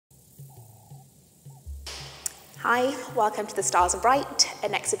Hi, welcome to The Stars Are Bright,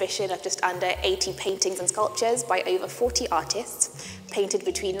 an exhibition of just under 80 paintings and sculptures by over 40 artists, painted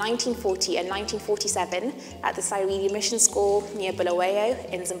between 1940 and 1947 at the Cyrene Mission School near Bulawayo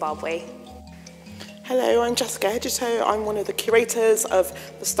in Zimbabwe. Hello, I'm Jessica Ihejetoh. I'm one of the curators of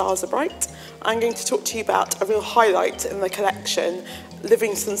The Stars Are Bright. I'm going to talk to you about a real highlight in the collection,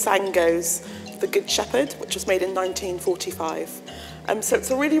 Livingstone Sango's The Good Shepherd, which was made in 1945. So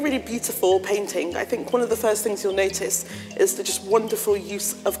it's a really beautiful painting. I think one of the first things you'll notice is the just wonderful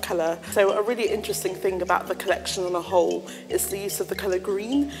use of colour. So a really interesting thing about the collection on a whole is the use of the colour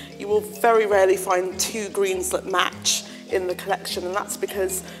green. You will very rarely find two greens that match in the collection, and that's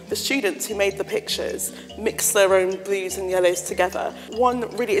because the students who made the pictures mixed their own blues and yellows together. One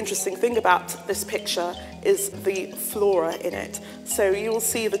really interesting thing about this picture is the flora in it. So you will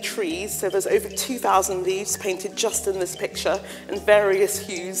see the trees, so there's over 2,000 leaves painted just in this picture in various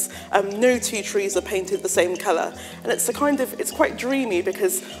hues. No two trees are painted the same colour, and it's quite dreamy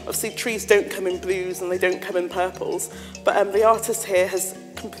because obviously trees don't come in blues and they don't come in purples, but the artist here has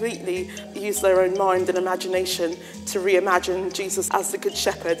completely used their own mind and imagination to reimagine Jesus as the Good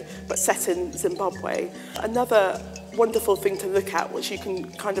Shepherd, but set in Zimbabwe. Another wonderful thing to look at, which you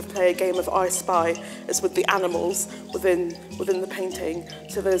can kind of play a game of I Spy, is with the animals within the painting.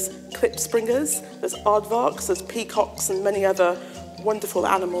 So there's klipspringers, there's aardvarks, there's peacocks and many other wonderful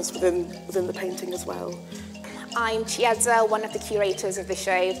animals within the painting as well. I'm Chiedza, one of the curators of the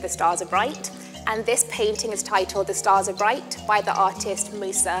show The Stars Are Bright, and this painting is titled The Stars Are Bright by the artist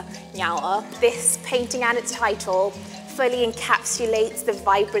Mhondoro. This painting and its title fully encapsulates the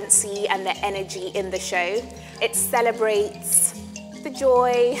vibrancy and the energy in the show. It celebrates the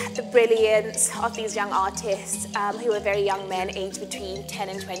joy, the brilliance of these young artists who are very young men, aged between 10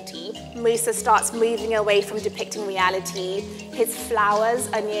 and 20. Musa starts moving away from depicting reality. His flowers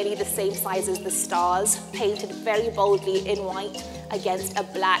are nearly the same size as the stars, painted very boldly in white against a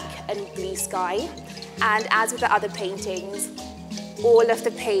black and blue sky. And as with the other paintings, all of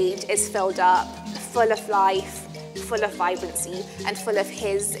the page is filled up, full of life, full of vibrancy, and full of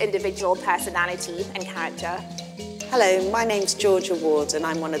his individual personality and character. Hello, my name's Georgia Ward and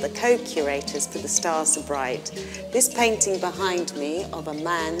I'm one of the co-curators for The Stars Are Bright. This painting behind me of a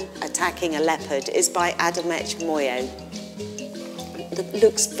man attacking a leopard is by Ihejetoh. It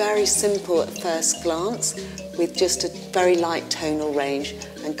looks very simple at first glance, with just a very light tonal range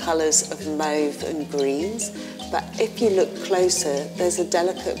and colours of mauve and greens. But if you look closer, there's a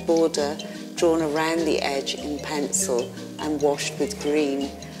delicate border drawn around the edge in pencil and washed with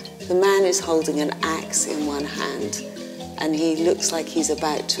green. The man is holding an axe in one hand, and he looks like he's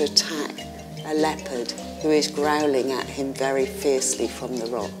about to attack a leopard who is growling at him very fiercely from the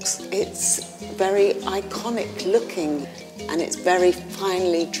rocks. It's very iconic looking and it's very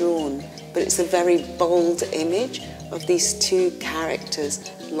finely drawn, but it's a very bold image of these two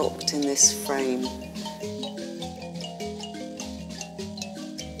characters locked in this frame.